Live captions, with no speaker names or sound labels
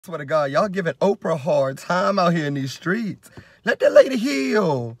Swear to God, y'all giving Oprah a hard time out here in these streets. Let that lady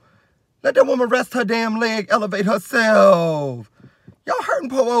heal. Let that woman rest her damn leg, elevate herself. Y'all hurting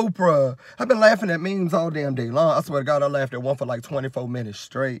poor Oprah. I've been laughing at memes all damn day long. I swear to God, I laughed at one for like 24 minutes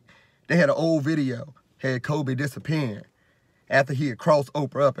straight. They had an old video, had Kobe disappearing after he had crossed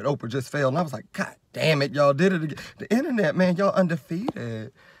Oprah up and Oprah just fell. And I was like, God damn it, y'all did it again. The internet, man, y'all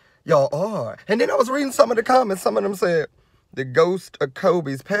undefeated. Y'all are. And then I was reading some of the comments. Some of them said, the ghost of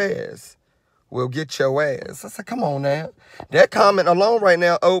Kobe's past will get your ass. I said, come on now. That comment alone right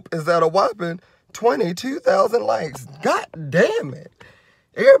now, Oprah, is at a whopping 22,000 likes. God damn it.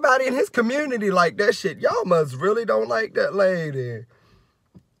 Everybody in his community like that shit. Y'all must really don't like that lady.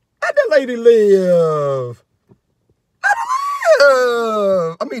 Let that lady live. Let her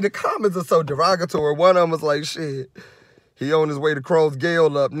live. I mean, the comments are so derogatory. One of them was like, shit, he on his way to cross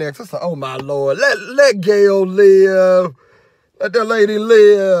Gail up next. I said, oh my Lord, let Gail live. Let that lady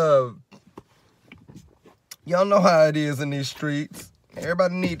live. Y'all know how it is in these streets.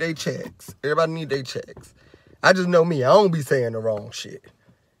 Everybody need their checks. Everybody need their checks. I just know me. I don't be saying the wrong shit.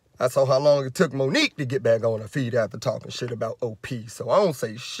 I saw how long it took Monique to get back on her feet after talking shit about OP. So I don't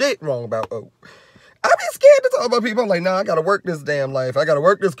say shit wrong about OP. I be scared to talk about people. I'm like, nah, I got to work this damn life. I got to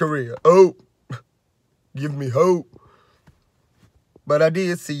work this career. Oh, give me hope. But I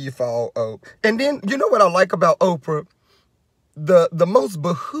did see you fall, Oprah. And then, you know what I like about Oprah? The most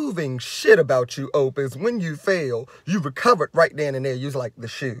behooving shit about you, Oprah, is when you fail, you recovered right then and there. You was like, the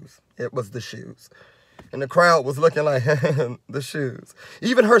shoes. It was the shoes. And the crowd was looking like, the shoes.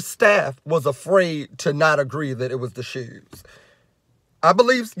 Even her staff was afraid to not agree that it was the shoes. I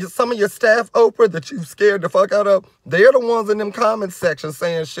believe some of your staff, Oprah, that you scared the fuck out of, they're the ones in them comment sections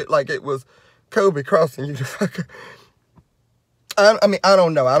saying shit like it was Kobe crossing you the fuck. I mean, I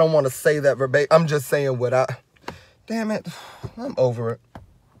don't know. I don't want to say that verbatim. I'm just saying what I... Damn it. I'm over it.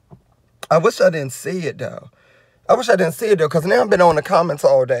 I wish I didn't see it, though. I wish I didn't see it, though, because now I've been on the comments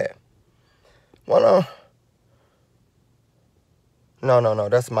all day. Well, no.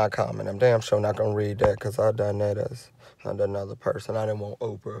 That's my comment. I'm damn sure not going to read that because I done that as another person. I didn't want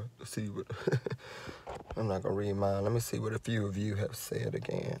Oprah to see what... I'm not going to read mine. Let me see what a few of you have said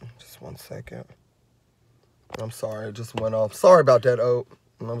again. Just 1 second. I'm sorry. It just went off. Sorry about that, Oprah.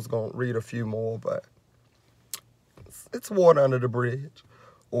 I was going to read a few more, but... It's water under the bridge,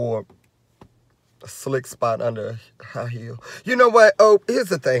 or a slick spot under a high heel. You know what? Oh, here's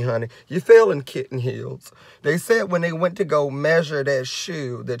the thing, honey. You fell in kitten heels. They said when they went to go measure that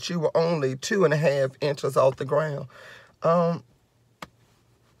shoe that you were only 2.5 inches off the ground.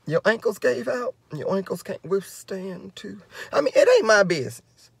 Your ankles gave out. Your ankles can't withstand too. I mean, it ain't my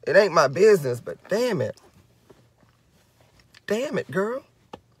business. It ain't my business, but damn it. Damn it, girl.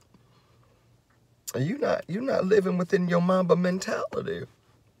 You're not living within your Mamba mentality.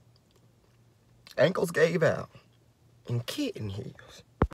 Ankles gave out in kitten heels.